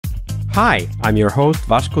Hi, I'm your host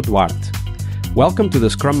Vasco Duarte. Welcome to the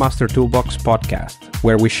Scrum Master Toolbox podcast,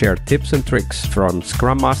 where we share tips and tricks from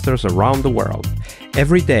Scrum Masters around the world.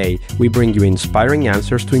 Every day, we bring you inspiring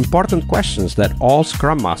answers to important questions that all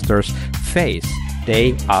Scrum Masters face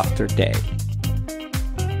day after day.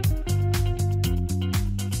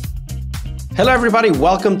 Hello everybody,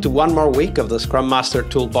 welcome to one more week of the Scrum Master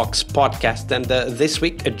Toolbox podcast. And this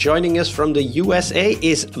week, joining us from the USA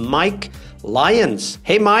is Mike Lyons.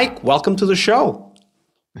 Hey Mike, welcome to the show.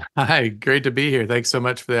 Hi, great to be here. Thanks so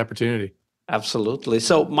much for the opportunity. Absolutely.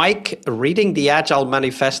 So Mike, reading the Agile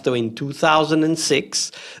Manifesto in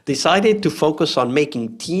 2006, decided to focus on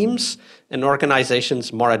making teams and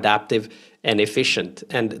organizations more adaptive and efficient.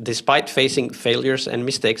 And despite facing failures and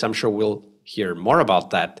mistakes, I'm sure we'll hear more about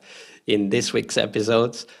that in this week's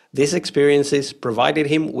episodes, these experiences provided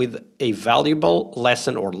him with a valuable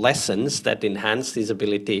lesson or lessons that enhanced his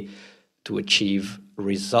ability to achieve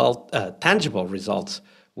tangible results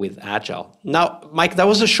with Agile. Now, Mike, that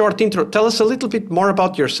was a short intro. Tell us a little bit more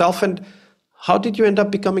about yourself and how did you end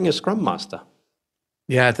up becoming a Scrum Master?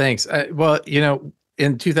 Yeah, thanks.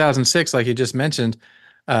 In 2006, like you just mentioned,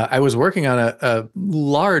 I was working on a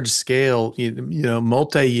large scale,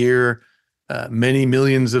 multi-year, many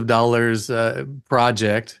millions of dollars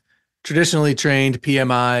project, traditionally trained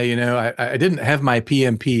PMI. I didn't have my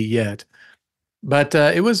PMP yet, but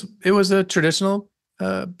it was a traditional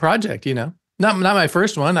project. Not my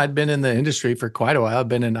first one. I'd been in the industry for quite a while. I've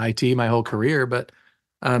been in IT my whole career, but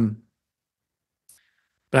I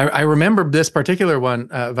remember this particular one,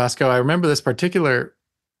 Vasco. I remember this particular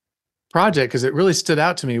project because it really stood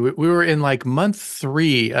out to me. We were in like month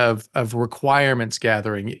 3 of requirements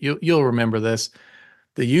gathering. You'll remember this.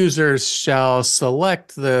 The users shall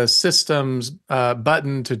select the system's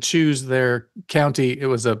button to choose their county. It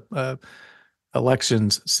was a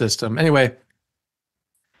elections system. Anyway,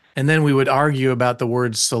 and then we would argue about the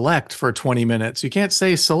word select for 20 minutes. You can't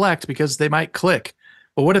say select because they might click.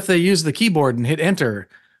 But what if they use the keyboard and hit enter?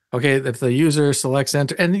 Okay, if the user selects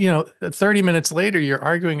enter, and 30 minutes later you're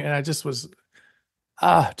arguing, and I just was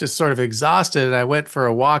just sort of exhausted. And I went for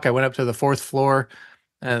a walk. I went up to the 4th floor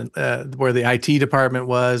and where the IT department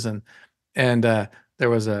was, and there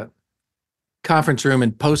was a conference room,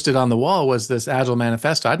 and posted on the wall was this Agile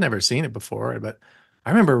Manifesto. I'd never seen it before, but I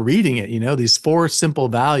remember reading it, these 4 simple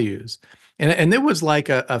values. And it was like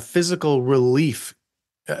a physical relief.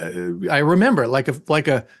 I remember like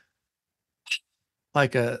a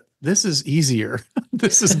this is easier.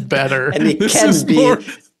 This is better. And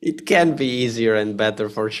it can be easier and better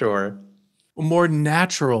for sure. More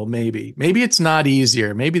natural, maybe. Maybe it's not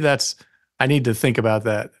easier. Maybe I need to think about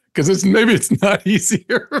that. Because maybe it's not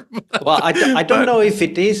easier. Well, I don't know if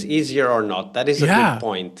it is easier or not. That is a good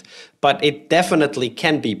point. But it definitely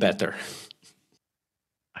can be better.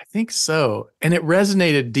 I think so. And it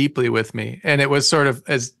resonated deeply with me. And it was sort of,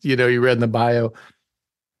 as you read in the bio,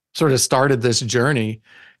 sort of started this journey.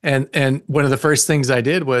 And one of the first things I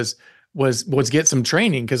did was get some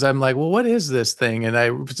training, because I'm like, well, what is this thing? And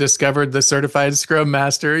I discovered the Certified Scrum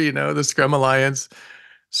Master, the Scrum Alliance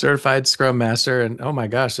Certified Scrum Master. And oh my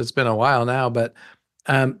gosh, it's been a while now, but,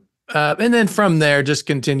 and then from there just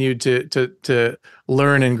continued to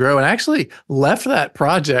learn and grow, and actually left that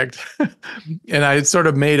project. And I sort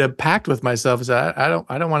of made a pact with myself. That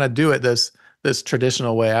I don't want to do it this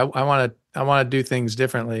traditional way. I want to do things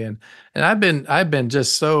differently. And I've been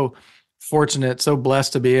just so fortunate, so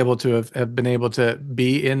blessed to be able to have been able to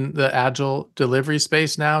be in the Agile delivery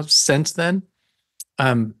space now since then.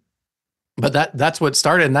 But that's what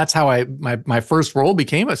started, and that's how my first role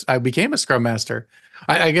became a Scrum Master.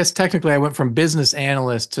 I guess technically I went from business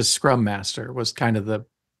analyst to Scrum Master was kind of the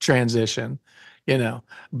transition.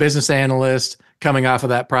 Business analyst, coming off of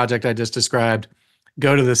that project I just described,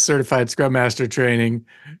 go to the Certified Scrum Master training,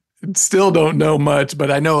 still don't know much, but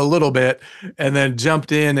I know a little bit, and then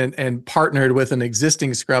jumped in and partnered with an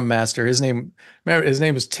existing Scrum Master. His name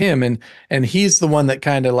was Tim, and he's the one that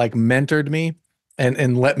kind of like mentored me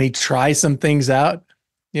and let me try some things out,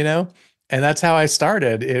 and that's how I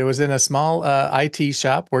started. It was in a small IT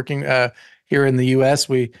shop working here in the US.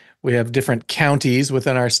 We have different counties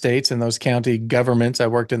within our states, and those county governments, I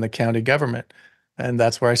worked in the county government, and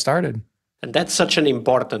that's where I started. And that's such an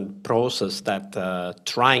important process, that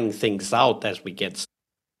trying things out as we get.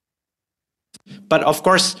 But of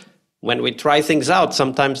course, when we try things out,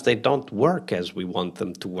 sometimes they don't work as we want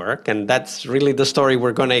them to work. And that's really the story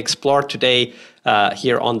we're going to explore today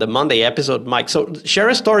here on the Monday episode, Mike. So share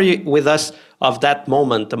a story with us of that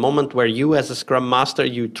moment, the moment where you as a Scrum Master,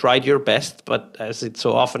 you tried your best, but as it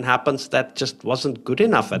so often happens, that just wasn't good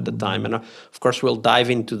enough at the time. And of course, we'll dive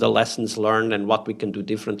into the lessons learned and what we can do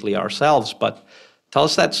differently ourselves. But tell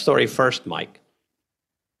us that story first, Mike.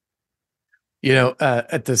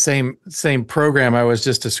 At the same program I was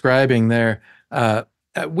just describing there,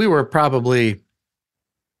 we were probably,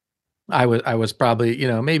 I was probably,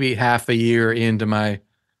 maybe half a year into my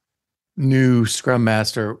new Scrum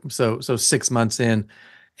Master, so 6 months in,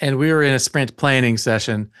 and we were in a sprint planning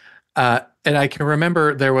session, and I can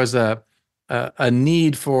remember there was a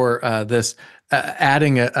need for this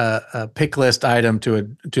adding a pick list item to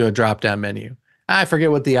a drop down menu. I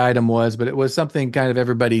forget what the item was, but it was something kind of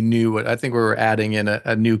everybody knew. I think we were adding in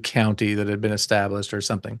a new county that had been established or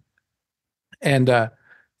something. And I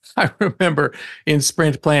remember in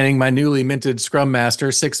sprint planning, my newly minted Scrum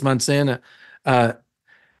Master, 6 months in,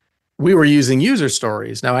 we were using user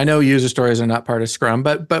stories. Now, I know user stories are not part of Scrum,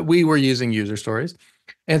 but we were using user stories.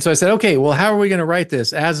 And so I said, okay, well, how are we going to write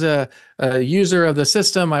this? As a user of the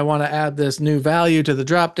system, I want to add this new value to the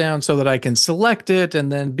dropdown so that I can select it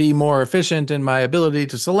and then be more efficient in my ability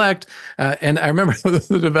to select. And I remember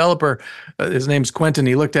the developer, his name's Quentin,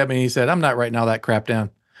 he looked at me and he said, I'm not writing all that crap down.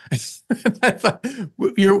 I thought,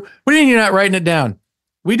 what do you mean you're not writing it down?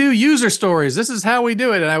 We do user stories. This is how we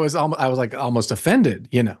do it. And I was like almost offended,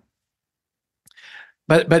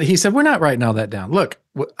 But he said, we're not writing all that down. Look,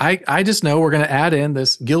 I just know we're going to add in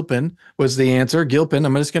this Gilpin was the answer. Gilpin,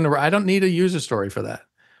 I don't need a user story for that.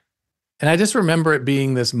 And I just remember it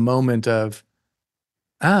being this moment of,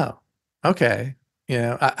 oh, okay.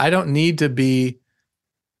 I don't need to be,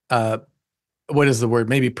 what is the word?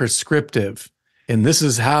 Maybe prescriptive. And this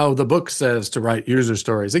is how the book says to write user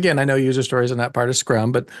stories. Again, I know user stories are not part of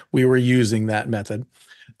Scrum, but we were using that method.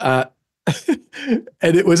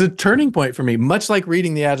 And it was a turning point for me, much like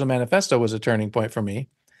reading the Agile Manifesto was a turning point for me.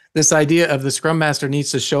 This idea of the Scrum Master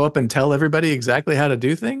needs to show up and tell everybody exactly how to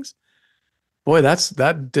do things. Boy,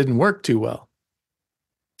 that didn't work too well.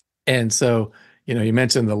 And so, you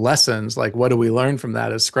mentioned the lessons, like what do we learn from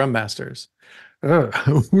that as Scrum Masters?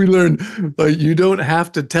 We learned you don't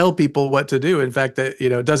have to tell people what to do. In fact, that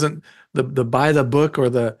doesn't the by the book or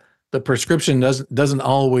the prescription doesn't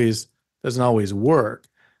always work.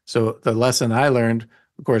 So the lesson I learned,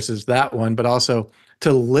 of course, is that one, but also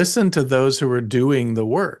to listen to those who are doing the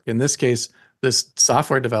work. In this case, this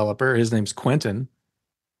software developer, his name's Quentin.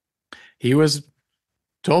 He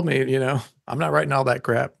told me, I'm not writing all that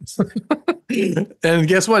crap. And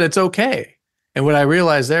guess what? It's okay. And what I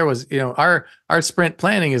realized there was, our sprint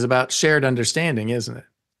planning is about shared understanding, isn't it?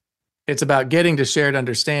 It's about getting to shared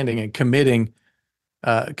understanding and committing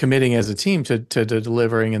as a team to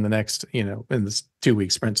delivering in the next, in this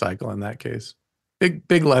 2-week sprint cycle in that case.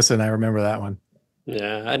 Big lesson. I remember that one.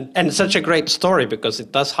 Yeah. And such a great story because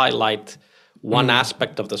it does highlight one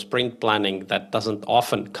aspect of the sprint planning that doesn't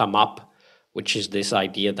often come up, which is this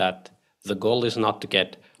idea that the goal is not to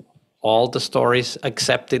get all the stories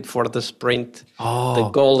accepted for the sprint. Oh. The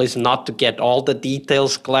goal is not to get all the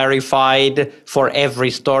details clarified for every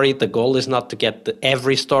story. The goal is not to get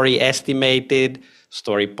every story estimated,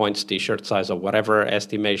 story points, t-shirt size, or whatever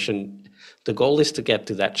estimation. The goal is to get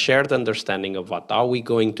to that shared understanding of what are we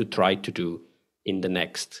going to try to do in the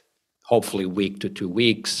next, hopefully, week to 2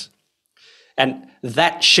 weeks. And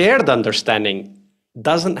that shared understanding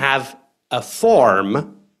doesn't have a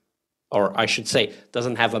form, or I should say,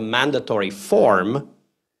 doesn't have a mandatory form.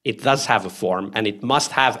 It does have a form, and it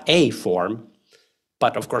must have a form.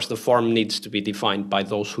 But of course, the form needs to be defined by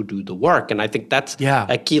those who do the work. And I think that's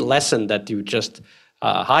a key lesson that you just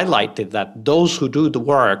highlighted, that those who do the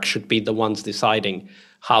work should be the ones deciding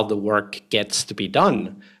how the work gets to be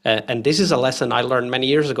done. And this is a lesson I learned many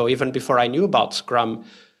years ago, even before I knew about Scrum,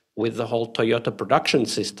 with the whole Toyota production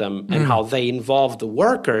system and how they involve the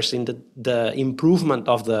workers in the improvement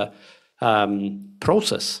of the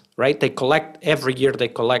process, right? Every year they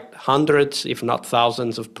collect hundreds, if not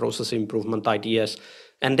thousands, of process improvement ideas,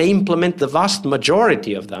 and they implement the vast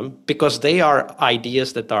majority of them because they are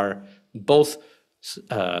ideas that are both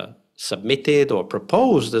submitted or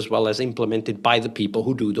proposed as well as implemented by the people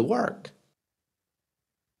who do the work.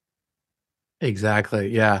 Exactly.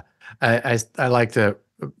 Yeah. I like to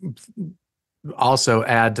also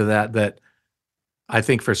add to that I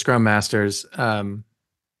think for Scrum Masters, but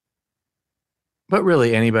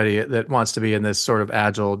really anybody that wants to be in this sort of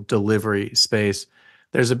agile delivery space,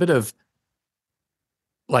 there's a bit of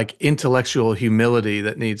like intellectual humility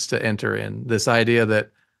that needs to enter in. This idea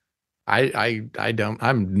that I don't.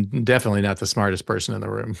 I'm definitely not the smartest person in the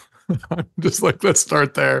room. I'm just like, let's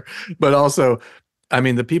start there. But also, I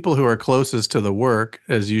mean, the people who are closest to the work,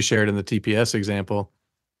 as you shared in the TPS example,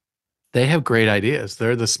 they have great ideas.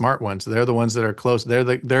 They're the smart ones. They're the ones that are close. They're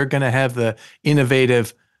going to have the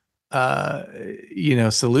innovative,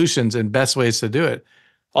 solutions and best ways to do it.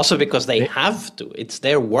 Also because they have to. It's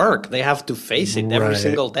their work. They have to face it every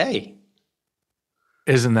single day.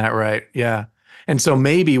 Isn't that right? Yeah. And so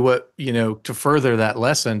maybe what, to further that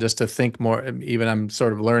lesson, just to think more, even I'm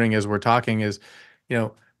sort of learning as we're talking is,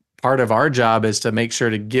 part of our job is to make sure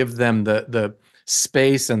to give them the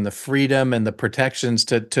space and the freedom and the protections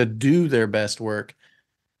to do their best work.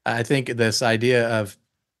 I think this idea of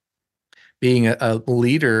being a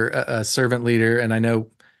leader, a servant leader, and I know,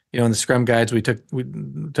 in the Scrum guides we took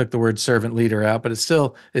the word servant leader out, but it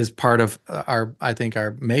still is part of our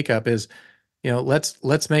makeup is,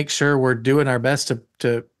 let's make sure we're doing our best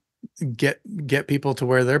to get people to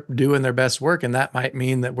where they're doing their best work, and that might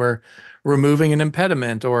mean that we're removing an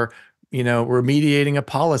impediment, or we're mediating a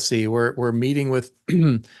policy, we're meeting with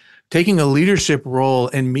taking a leadership role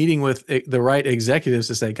and meeting with the right executives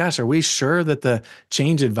to say, gosh, are we sure that the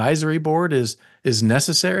change advisory board is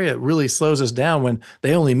necessary? It really slows us down when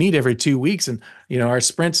they only meet every 2 weeks, and our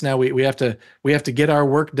sprints now we have to get our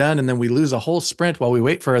work done, and then we lose a whole sprint while we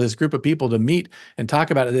wait for this group of people to meet and talk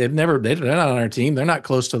about it. They're not on our team. They're not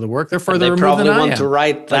close to the work. They're further removed than I am. They probably want to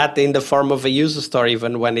write that in the form of a user story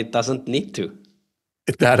even when it doesn't need to.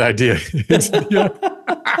 That idea.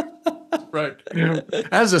 Right.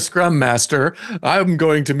 As a Scrum Master, I'm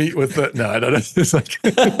going to meet with the... No, I don't know. It's like,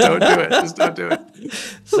 don't do it. Just don't do it.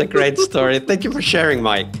 It's a great story. Thank you for sharing,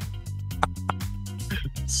 Mike.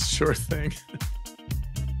 Sure thing.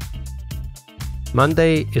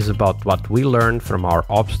 Monday is about what we learned from our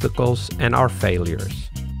obstacles and our failures.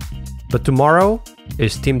 But tomorrow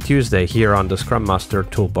is Team Tuesday here on the Scrum Master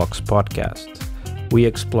Toolbox podcast. We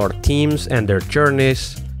explore teams and their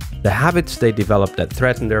journeys, the habits they develop that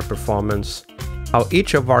threaten their performance, how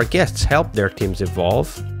each of our guests helped their teams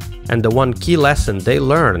evolve, and the one key lesson they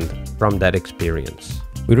learned from that experience.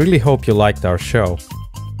 We really hope you liked our show.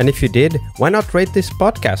 And if you did, why not rate this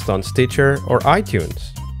podcast on Stitcher or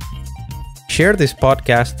iTunes? Share this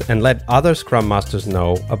podcast and let other Scrum Masters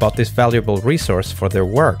know about this valuable resource for their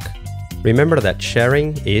work. Remember that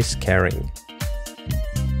sharing is caring.